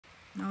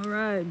All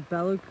right,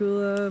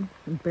 Bellacoola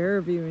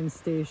bear viewing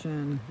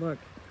station. Look,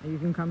 you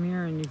can come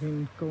here and you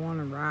can go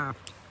on a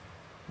raft.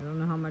 I don't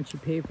know how much you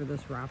pay for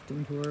this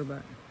rafting tour,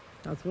 but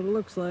that's what it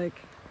looks like.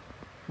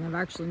 And I've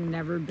actually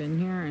never been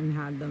here and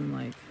had them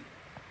like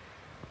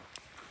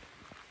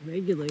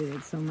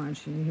regulated so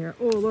much. And you hear,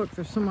 oh look,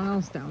 there's someone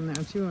else down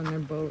there too on their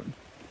boat.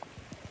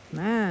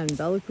 Man,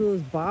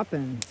 Bellacoola's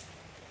bopping.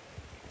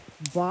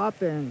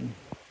 Bopping.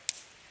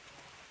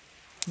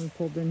 We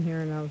pulled in here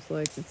and I was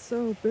like, it's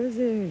so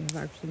busy. I've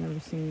actually never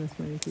seen this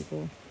many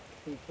people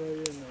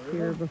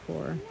here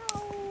before.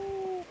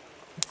 No.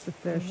 It's the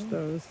fish,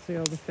 those. See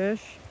all the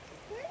fish?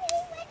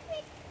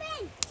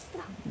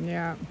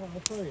 Yeah. Well, I'll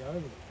throw you over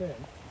the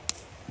fence.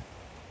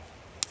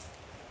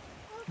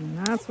 And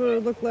that's what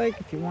it looked like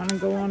if you want to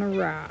go on a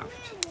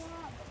raft.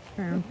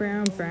 Bam,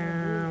 bam,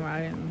 bam.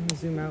 I didn't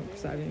zoom out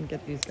because I didn't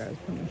get these guys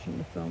permission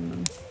to film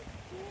them.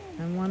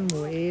 And one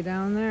way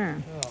down there.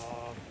 Oh.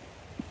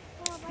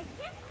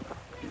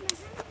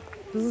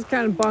 This is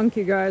kind of bunk,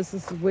 you guys.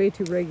 This is way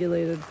too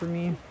regulated for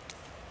me.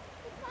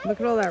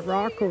 Look at all that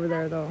rock over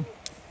there, though.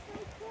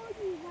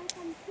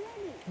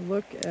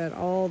 Look at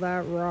all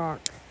that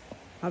rock.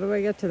 How do I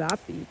get to that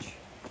beach?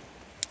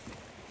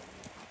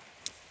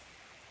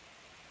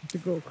 I have to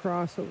go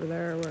across over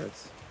there where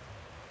it's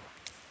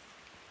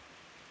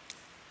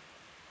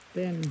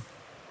thin.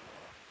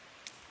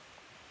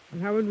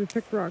 And how would we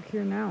pick rock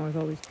here now with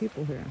all these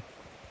people here?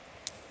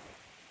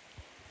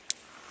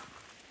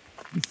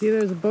 You see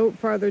there's a boat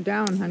farther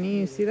down,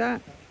 honey. You see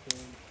that?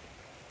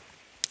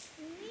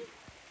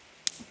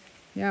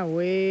 Yeah,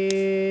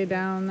 way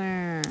down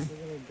there.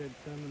 There's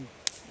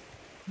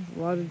a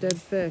lot of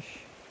dead fish.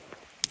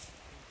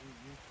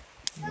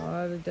 A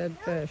lot of dead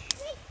fish.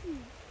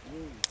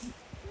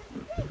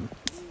 I'm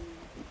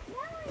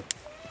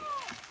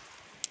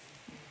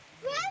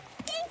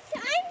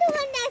the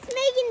one that's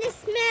making the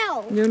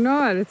smell. You're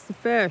not, it's the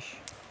fish.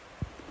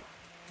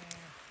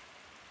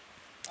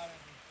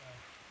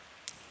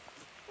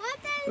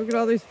 Look at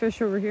all these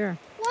fish over here.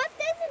 What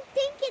doesn't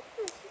think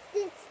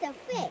it's the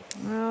fish?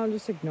 Well,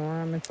 just ignore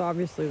them. It's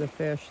obviously the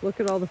fish. Look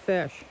at all the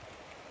fish.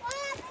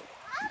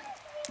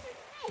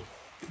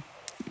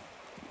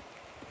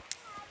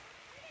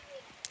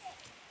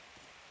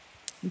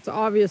 It's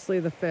obviously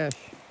the fish.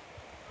 It's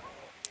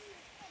obviously the fish.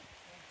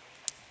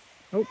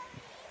 Oh.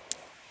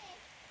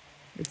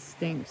 It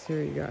stinks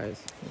here, you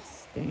guys. It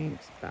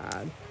stinks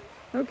bad.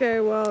 Okay,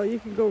 well, you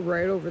could go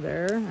right over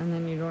there, and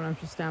then you don't have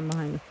to stand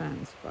behind the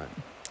fence, but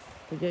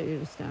they get you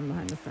to stand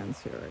behind the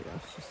fence here, I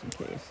guess, just in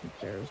case the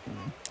bear's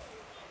gonna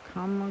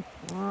come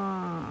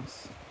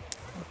across.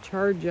 I'll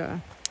charge ya.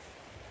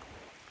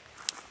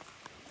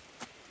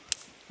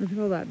 Look at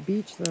all that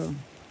beach, though.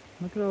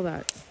 Look at all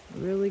that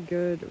really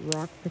good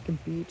rock-picking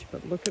beach,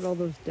 but look at all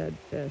those dead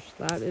fish.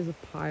 That is a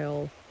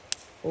pile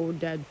of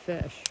dead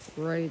fish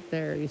right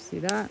there. You see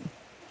that?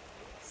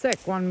 Sick,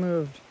 one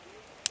moved.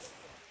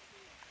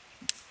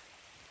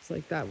 It's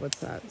like that, what's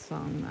that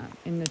song? That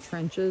In the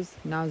Trenches?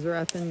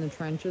 Nazareth in the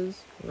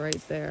Trenches?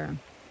 Right there.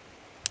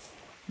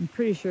 I'm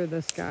pretty sure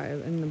this guy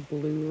in the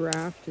blue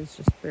raft is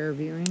just bear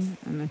viewing,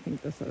 and I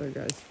think this other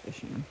guy's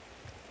fishing.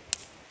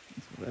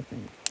 That's what I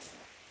think.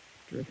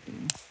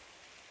 Drifting.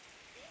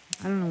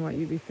 I don't know what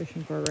you'd be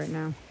fishing for right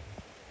now.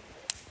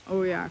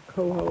 Oh yeah,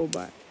 coho,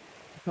 but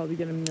you'll probably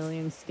get a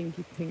million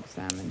stinky pink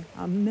salmon.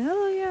 A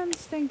million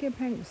stinky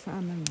pink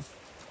salmon.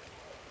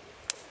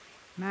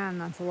 Man,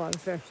 that's a lot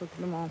of fish. Look at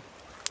them all.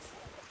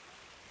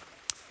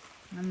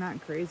 Isn't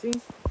that crazy?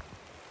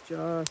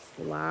 Just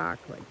black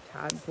like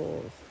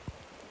tadpoles.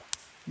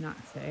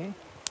 Nuts, eh?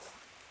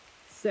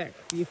 Sick.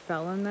 If you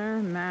fell in there,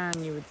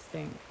 man, you would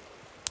stink.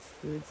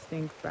 You would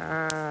stink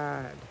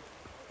bad.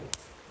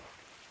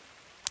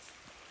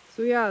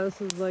 So yeah, this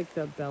is like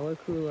the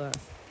Bellacoola.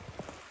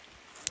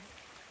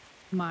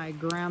 My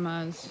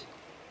grandma's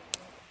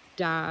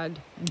dad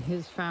and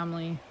his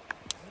family,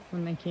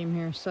 when they came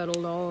here,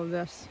 settled all of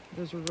this.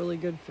 There's a really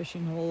good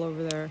fishing hole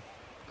over there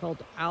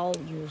called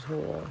Alger's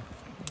Hole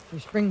for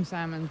spring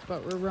salmons,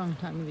 but we're wrong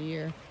time of the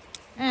year.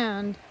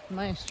 And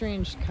my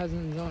estranged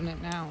cousins own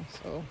it now,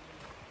 so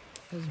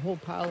there's a whole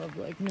pile of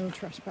like no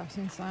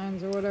trespassing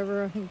signs or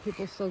whatever. I think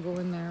people still go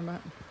in there,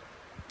 but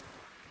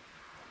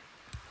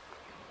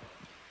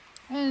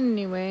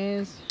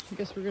anyways, I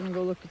guess we're gonna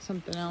go look at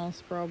something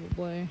else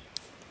probably.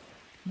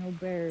 No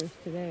bears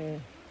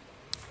today.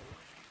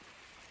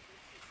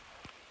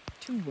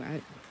 Too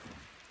wet.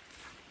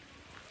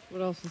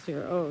 What else is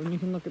here? Oh, and you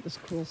can look at this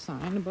cool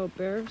sign about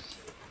bears.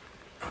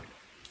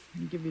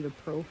 And give you the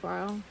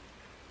profile.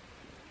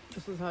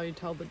 This is how you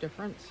tell the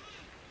difference.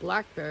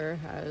 Black bear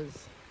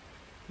has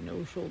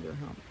no shoulder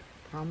hump,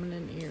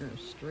 prominent ears,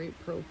 straight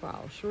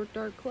profile, short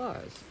dark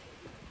claws.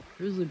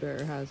 Grizzly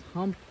bear has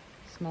hump,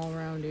 small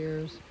round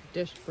ears,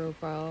 dished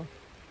profile,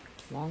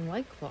 long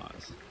light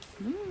claws.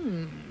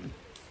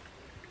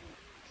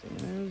 So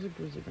there's a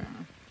grizzly bear.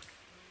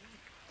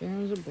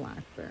 There's a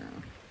black bear.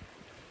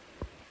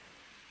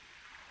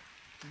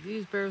 Do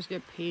these bears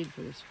get paid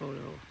for this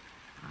photo?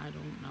 I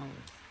don't know.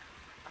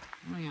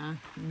 Oh yeah,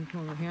 you can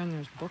come over here and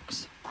there's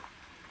books.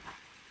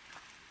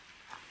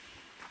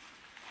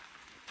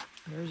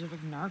 There's a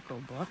big narco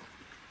book.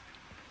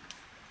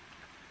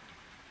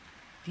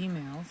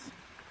 Females.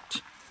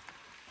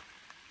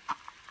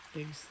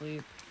 Big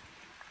sleep.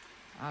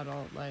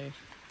 Adult life.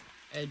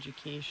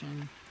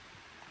 Education.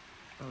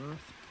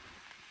 Birth.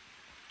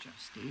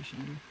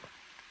 Gestation.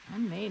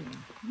 And mating.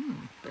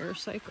 Bear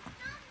cycle.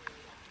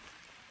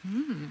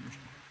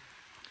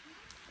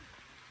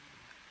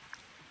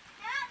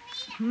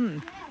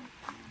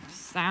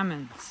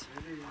 Salmons.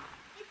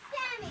 It's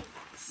salmon.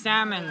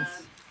 Salmons.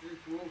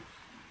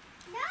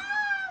 No,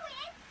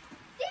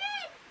 it's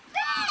dead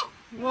fish.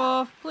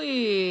 Wolf,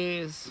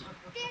 please.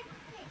 Dead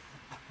fish.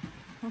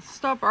 Let's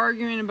stop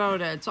arguing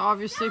about it. It's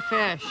obviously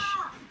fish.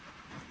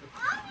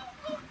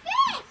 Obviously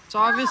fish. It's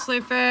obviously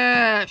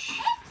fish.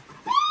 Fish.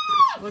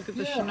 Look at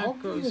the Yeah,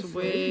 Chinook goes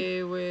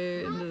obviously.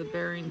 way into the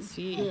Bering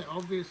Sea. Yeah,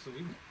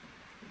 obviously.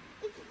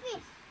 It's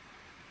fish.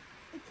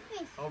 It's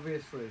fish.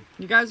 Obviously.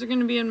 You guys are going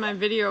to be in my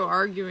video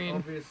arguing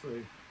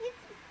Obviously. It's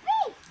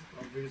fish.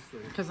 Obviously.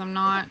 because I'm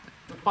not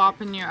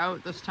bopping you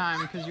out this time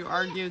because you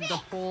argued the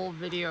whole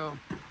video.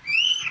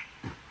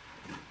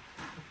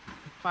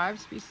 5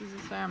 species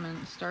of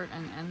salmon start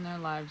and end their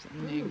lives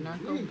in the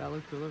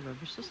Ignaco-Bellicula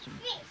River system.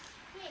 Fish.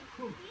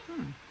 Fish.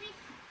 Fish.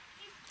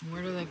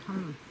 Where do they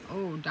come?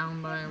 Oh,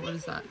 down by, what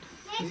is that?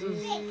 This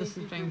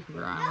is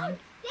Vancouver Island.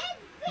 Dead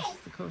This fish. is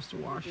the coast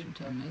of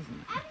Washington,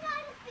 isn't I'm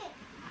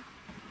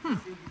not a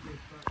fish.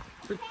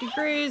 it? Pretty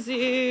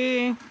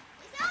crazy. It's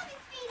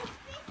obviously the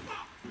fish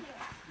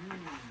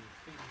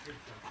that's here.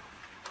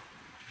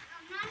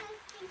 I'm not a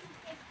stinky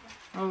fish.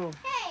 Oh,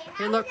 Hey, Hey,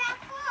 how look. did that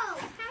go?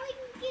 How we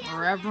can get out?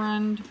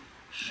 Reverend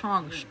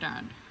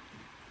Shogstad.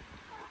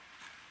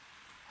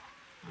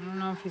 I don't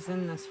know if he's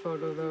in this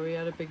photo though. He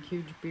had a big,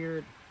 huge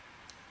beard.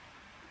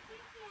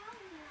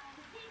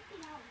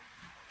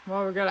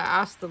 Well, we gotta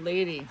ask the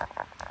lady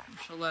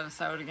if she'll let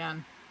us out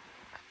again.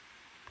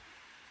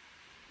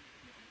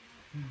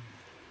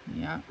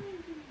 Yeah.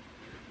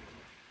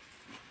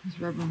 Is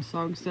Reverend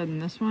Sogstead in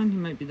this one? He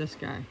might be this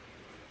guy.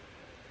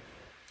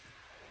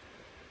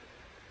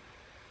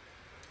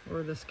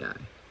 Or this guy.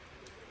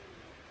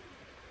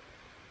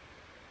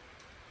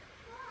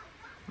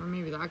 Or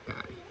maybe that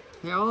guy.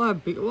 They all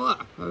have big. Oh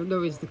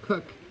no, he's the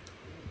cook.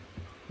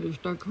 He's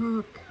the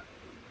cook.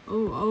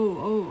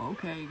 Oh,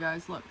 okay,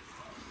 guys, look.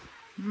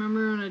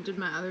 Remember when I did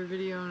my other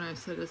video and I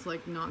said it's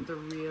like not the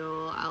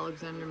real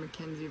Alexander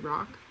Mackenzie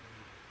rock?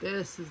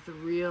 This is the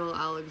real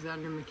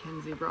Alexander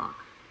Mackenzie rock.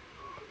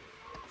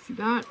 See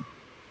that?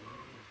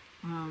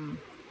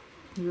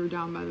 We were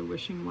down by the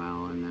wishing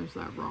well and there's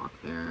that rock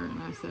there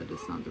and I said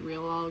it's not the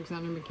real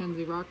Alexander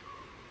Mackenzie rock.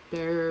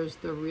 There's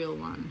the real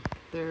one.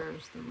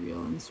 There's the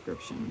real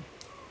inscription.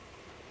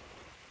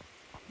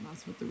 And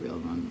that's what the real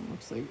one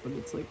looks like, but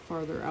it's like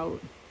farther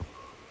out.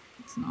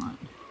 It's not.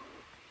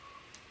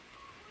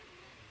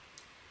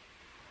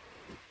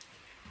 It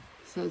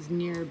says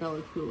near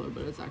Bellicula,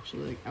 but it's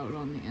actually like out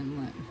on the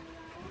inlet.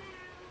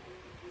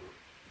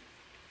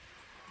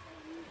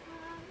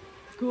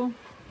 Cool.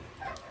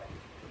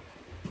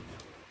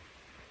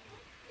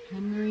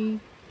 Henry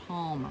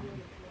Palmer.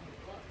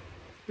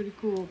 Pretty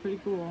cool, pretty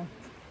cool.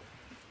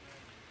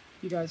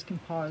 You guys can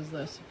pause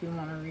this if you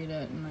want to read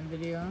it in my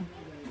video.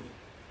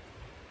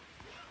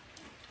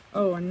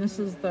 Oh, and this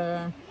is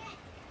the...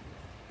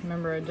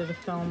 Remember I did a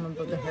film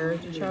about the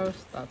Heritage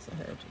House? That's the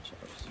Heritage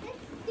House. Let's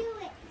do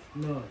it.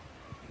 No.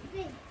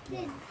 Spin,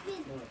 spin,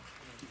 spin.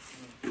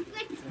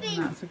 Let's And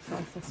spin. that's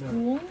Successful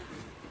School.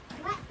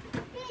 What?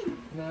 Spin.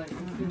 No. I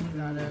don't know who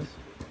that is.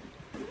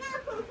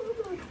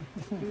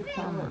 No.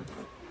 Palmer.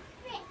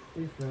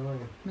 He's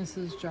smelling.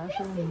 Mrs.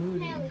 Joshua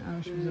Moody.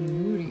 Oh, she was a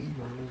Moody.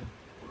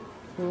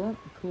 Cool,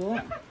 cool.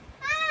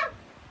 Ah!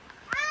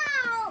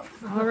 Ow!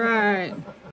 All right.